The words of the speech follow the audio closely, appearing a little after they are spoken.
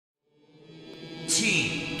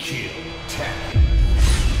Team Kill Tech.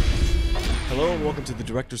 Hello and welcome to the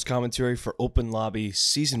director's commentary for Open Lobby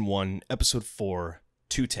Season 1, Episode 4,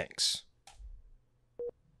 Two Tanks.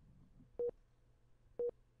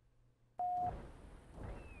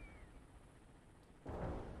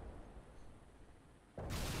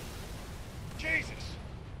 Jesus!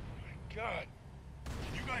 My God.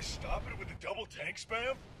 Can you guys stop it with the double tank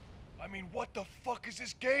spam? I mean, what the fuck is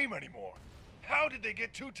this game anymore? How did they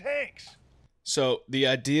get two tanks? So, the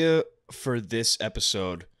idea for this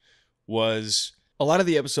episode was a lot of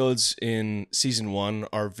the episodes in Season 1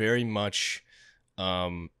 are very much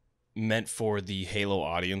meant for the Halo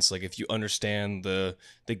audience. Like, if you understand the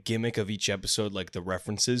gimmick of each episode, like the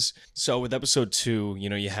references. So, with Episode 2,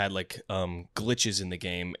 you had, like, glitches in the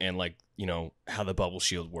game and, like, how the bubble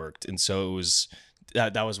shield worked. And so it was...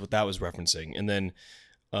 That was what that was referencing. And then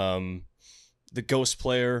the Ghost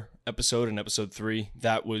Player episode in Episode 3,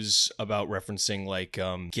 that was about referencing like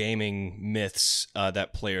gaming myths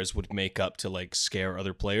that players would make up to like scare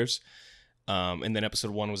other players. And then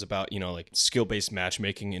Episode 1 was about, like skill-based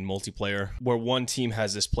matchmaking in multiplayer, where one team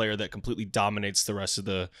has this player that completely dominates the rest of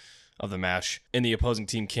the match, and the opposing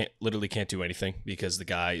team can't do anything because the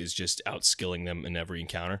guy is just outskilling them in every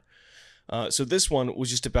encounter. So this one was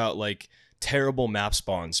just about like terrible map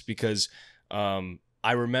spawns, because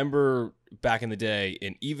I remember back in the day,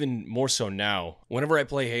 and even more so now, whenever I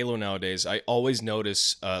play Halo nowadays, I always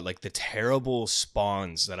notice like the terrible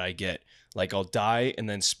spawns that I get. Like I'll die and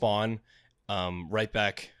then spawn right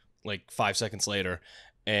back like 5 seconds later,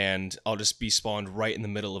 and I'll just be spawned right in the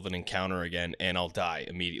middle of an encounter again, and I'll die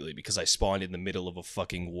immediately because I spawned in the middle of a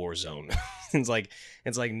fucking war zone. It's like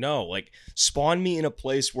no, like spawn me in a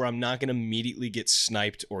place where I'm not gonna immediately get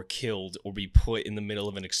sniped or killed or be put in the middle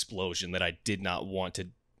of an explosion that I did not want to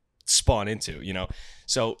spawn into,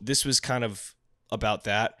 So this was kind of about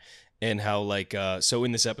that. And how, like, so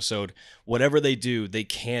in this episode, whatever they do, they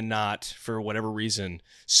cannot, for whatever reason,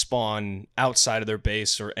 spawn outside of their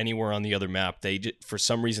base or anywhere on the other map. For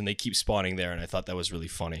some reason, they keep spawning there, and I thought that was really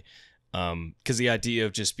funny. Because the idea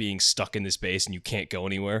of just being stuck in this base and you can't go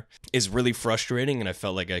anywhere is really frustrating, and I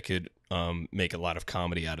felt like I could make a lot of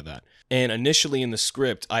comedy out of that. And initially in the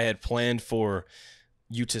script, I had planned for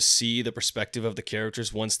you to see the perspective of the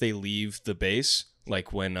characters once they leave the base,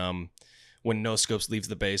 like when No Scopes leaves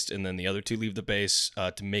the base and then the other two leave the base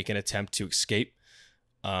to make an attempt to escape.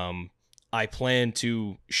 I plan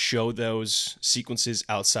to show those sequences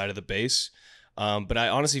outside of the base, but I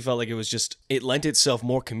honestly felt like it lent itself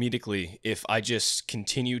more comedically if I just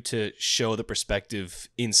continued to show the perspective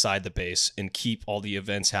inside the base and keep all the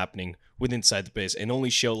events happening within inside the base, and only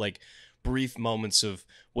show like brief moments of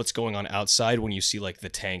what's going on outside when you see like the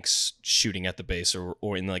tanks shooting at the base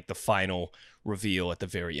or in like the final reveal at the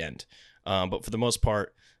very end. But for the most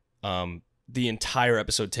part, the entire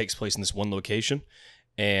episode takes place in this one location.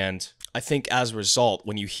 And I think as a result,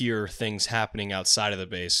 when you hear things happening outside of the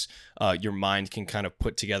base, your mind can kind of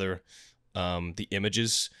put together the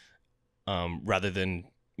images rather than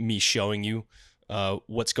me showing you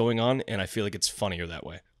what's going on. And I feel like it's funnier that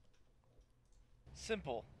way.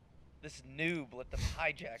 Simple. This noob let them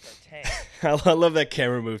hijack our tank. I love that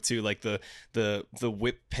camera move too, like the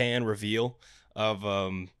whip pan reveal of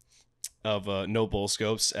No Bull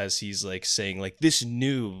Scopes as he's like saying like, this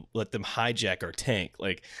noob let them hijack our tank.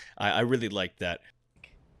 Like I really liked that.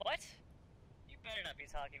 What? You better not be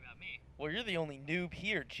talking about me. Well, you're the only noob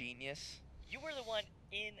here, genius. You were the one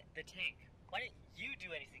in the tank. Why didn't you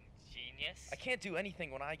do anything, genius? I can't do anything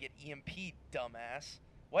when I get EMP'd, dumbass.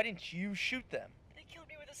 Why didn't you shoot them? They killed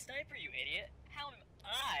me with a sniper, you idiot. How am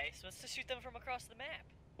I supposed to shoot them from across the map?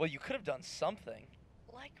 Well, you could have done something.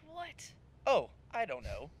 Like what? Oh, I don't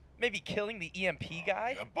know. Maybe killing the EMP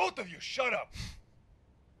guy? Yeah, both of you, shut up!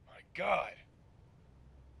 My God.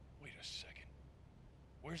 Wait a second.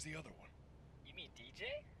 Where's the other one? You mean DJ?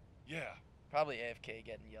 Yeah. Probably AFK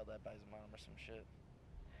getting yelled at by his mom or some shit.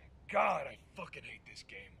 God, I fucking hate this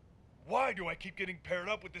game. Why do I keep getting paired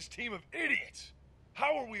up with this team of idiots?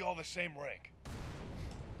 How are we all the same rank?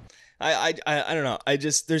 I don't know.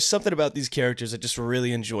 There's something about these characters I just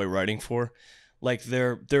really enjoy writing for. Like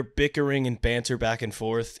their bickering and banter back and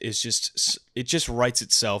forth it just writes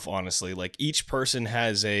itself, honestly. Like each person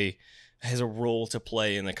has a role to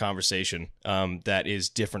play in the conversation that is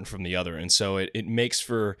different from the other, and so it makes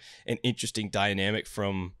for an interesting dynamic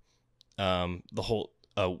from the whole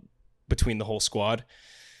between the whole squad,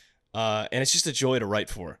 and it's just a joy to write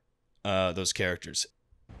for those characters.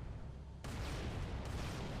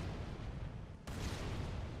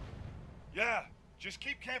 Yeah, just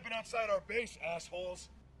keep camping outside our base, assholes.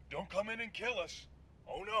 Don't come in and kill us.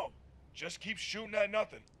 Oh no, just keep shooting at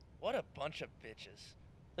nothing. What a bunch of bitches.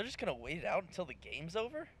 They're just gonna wait it out until the game's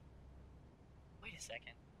over? Wait a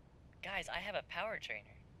second. Guys, I have a power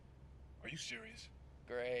trainer. Are you serious?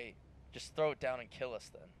 Great. Just throw it down and kill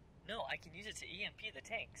us then. No, I can use it to EMP the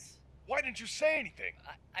tanks. Why didn't you say anything?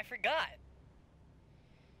 I forgot.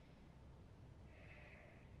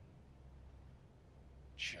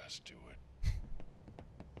 Just do it.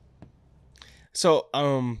 So,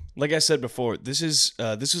 like I said before, this was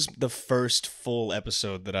the first full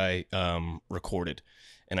episode that I recorded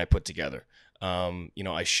and I put together.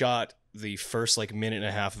 I shot the first like minute and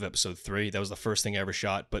a half of episode 3. That was the first thing I ever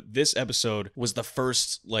shot. But this episode was the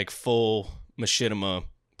first like full machinima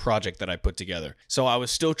project that I put together. So I was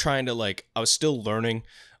still learning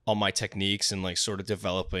all my techniques and like sort of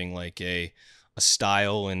developing like a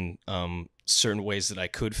style and certain ways that I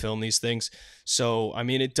could film these things. So I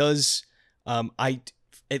mean, it does.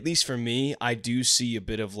 At least for me, I do see a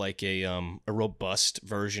bit of like a robust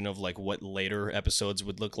version of like what later episodes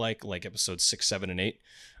would look like episodes 6, 7, and 8.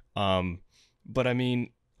 But I mean,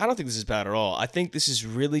 I don't think this is bad at all. I think this is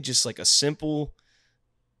really just like a simple,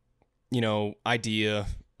 idea,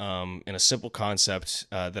 and a simple concept,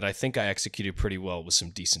 that I think I executed pretty well with some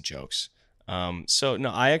decent jokes. So no,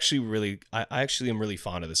 I actually am really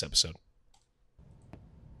fond of this episode.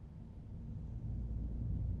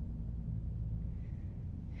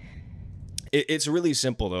 It's really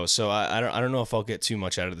simple though, so I don't know if I'll get too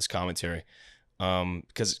much out of this commentary,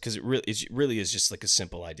 because it really is just like a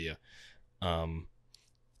simple idea,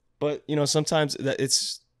 but sometimes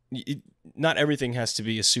not everything has to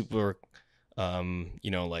be a super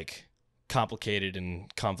like complicated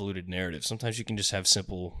and convoluted narrative. Sometimes you can just have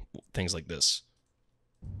simple things like this.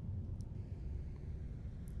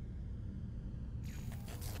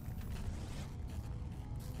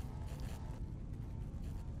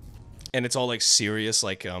 And it's all like serious,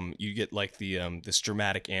 like you get like the this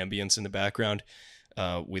dramatic ambience in the background,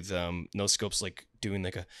 with no scopes like doing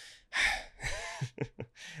like a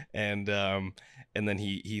and then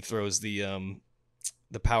he throws the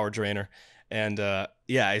power drainer, and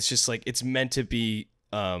yeah, it's just like it's meant to be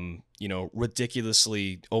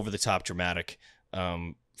ridiculously over the top dramatic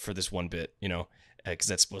for this one bit, because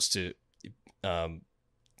that's supposed to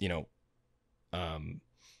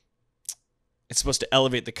it's supposed to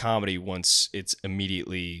elevate the comedy once he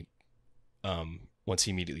immediately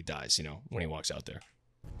dies, when he walks out there.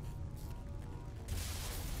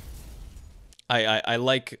 I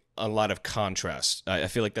like a lot of contrast. I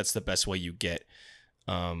feel like that's the best way you get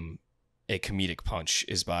a comedic punch,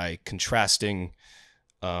 is by contrasting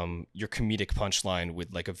your comedic punchline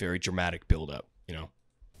with like a very dramatic build-up, Did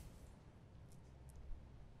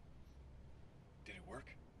it work?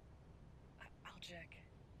 I'll check.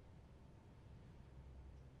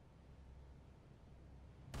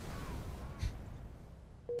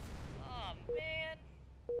 Oh man.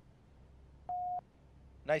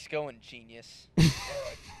 Nice going, genius.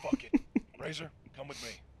 Alright, fuck it. Razor, come with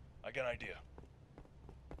me. I got an idea.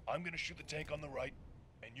 I'm gonna shoot the tank on the right,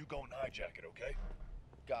 and you go and hijack it, okay?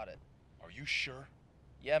 Got it. Are you sure?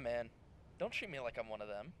 Yeah, man. Don't treat me like I'm one of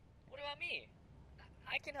them. What about me?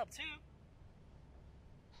 I can help too.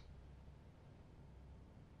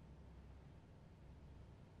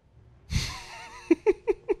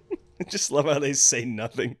 I just love how they say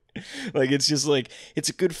nothing. Like, it's just like, it's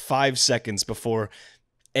a good 5 seconds before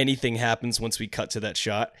anything happens once we cut to that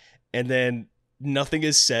shot. And then nothing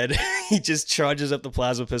is said. He just charges up the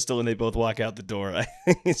plasma pistol and they both walk out the door. I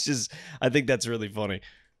think that's really funny.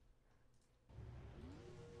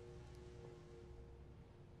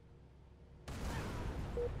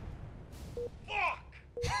 Fuck!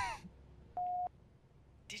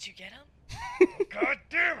 Did you get him? God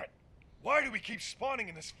damn it! Why do we keep spawning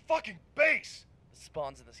in this fucking base? The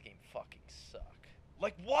spawns in this game fucking suck.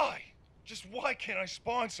 Like, why? Just why can't I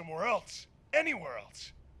spawn somewhere else? Anywhere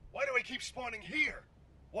else? Why do I keep spawning here?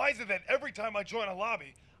 Why is it that every time I join a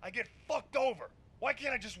lobby, I get fucked over? Why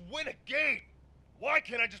can't I just win a game? Why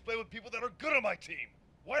can't I just play with people that are good on my team?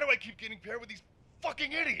 Why do I keep getting paired with these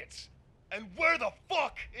fucking idiots? And where the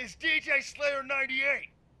fuck is DJ Slayer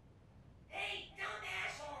 98? Hey, dumb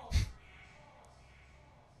assholes!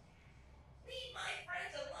 Leave my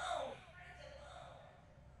friends alone!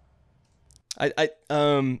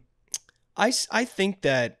 I think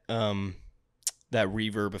that that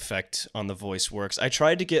reverb effect on the voice works. I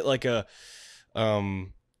tried to get like a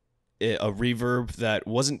reverb that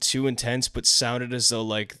wasn't too intense but sounded as though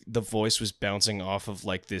like the voice was bouncing off of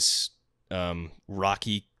like this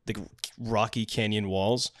rocky canyon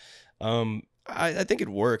walls. I think it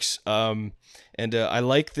works. And I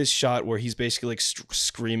like this shot where he's basically like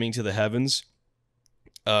screaming to the heavens.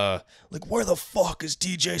 like, where the fuck is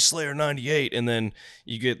DJ Slayer 98? And then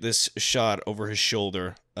you get this shot over his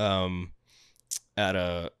shoulder, at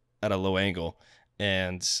a low angle,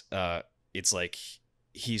 and it's like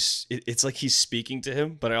it's like he's speaking to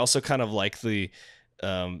him. But I also kind of like the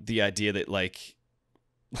idea that like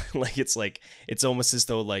it's almost as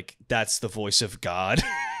though like that's the voice of God,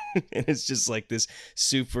 and it's just like this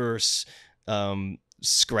super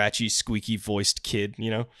scratchy, squeaky voiced kid,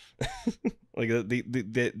 you know. Like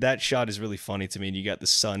that shot is really funny to me, and you got the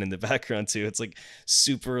sun in the background too. It's like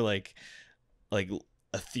super like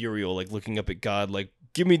ethereal, like looking up at God, like,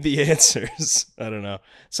 give me the answers. I don't know.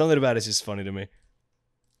 Something about it's just funny to me.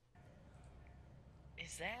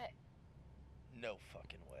 Is that? No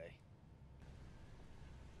fucking way.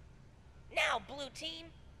 Now, blue team.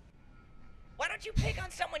 Why don't you pick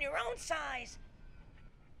on someone your own size?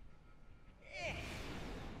 Eh.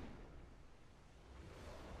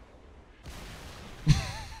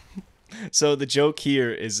 So the joke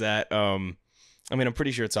here is that, I mean, I'm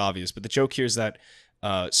pretty sure it's obvious, but the joke here is that,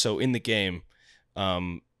 so in the game,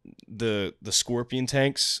 the Scorpion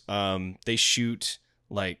tanks, they shoot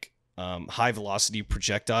like high velocity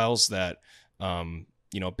projectiles that,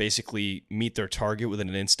 you know, basically meet their target within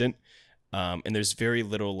an instant, and there's very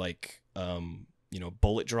little like, you know,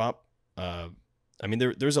 bullet drop. I mean,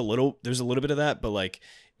 there's a little bit of that, but like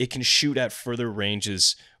it can shoot at further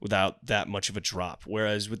ranges without that much of a drop.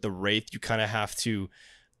 Whereas with the Wraith, you kind of have to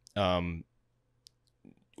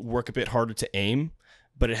work a bit harder to aim,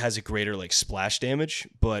 but it has a greater like splash damage,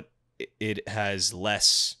 but it has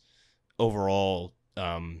less overall.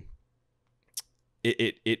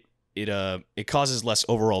 It causes less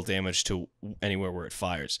overall damage to anywhere where it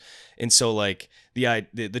fires. And so like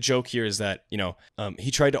the joke here is that, you know, he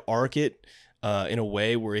tried to arc it in a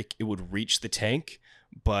way where it would reach the tank,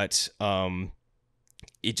 but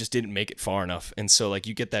it just didn't make it far enough. And so like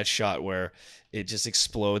you get that shot where it just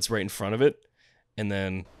explodes right in front of it, and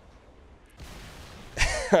then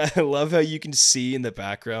I love how you can see in the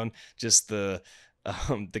background just the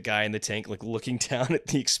guy in the tank like looking down at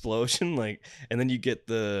the explosion, like, and then you get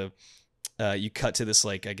the you cut to this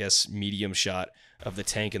like, I guess, medium shot of the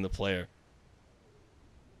tank and the player.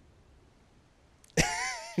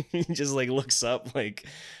 He just like looks up like,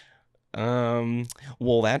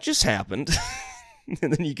 well, that just happened.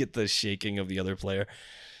 And then you get the shaking of the other player.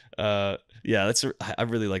 Yeah, I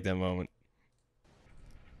really like that moment.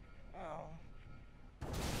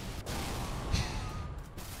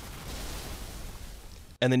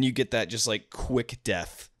 And then you get that just like quick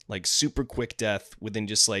death, like super quick death within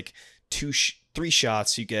just like 3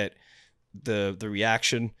 shots. You get the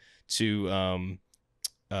reaction to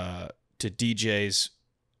DJ's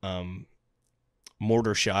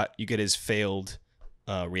mortar shot. You get his failed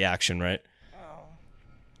reaction, right?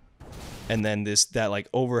 And then that like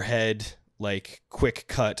overhead like quick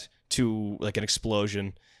cut to like an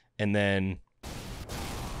explosion, and then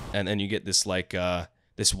you get this like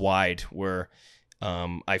this wide where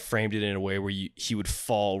I framed it in a way where he would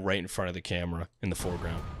fall right in front of the camera in the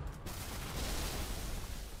foreground.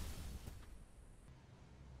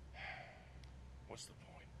 What's the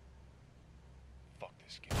point? Fuck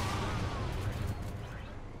this game.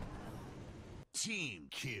 Team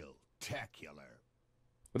kill tacular.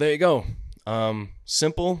 Well, there you go.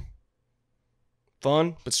 Simple,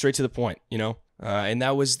 fun, but straight to the point, you know? And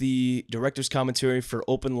that was the director's commentary for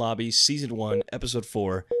Open Lobby Season 1, Episode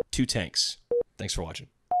 4, 2 Tanks. Thanks for watching.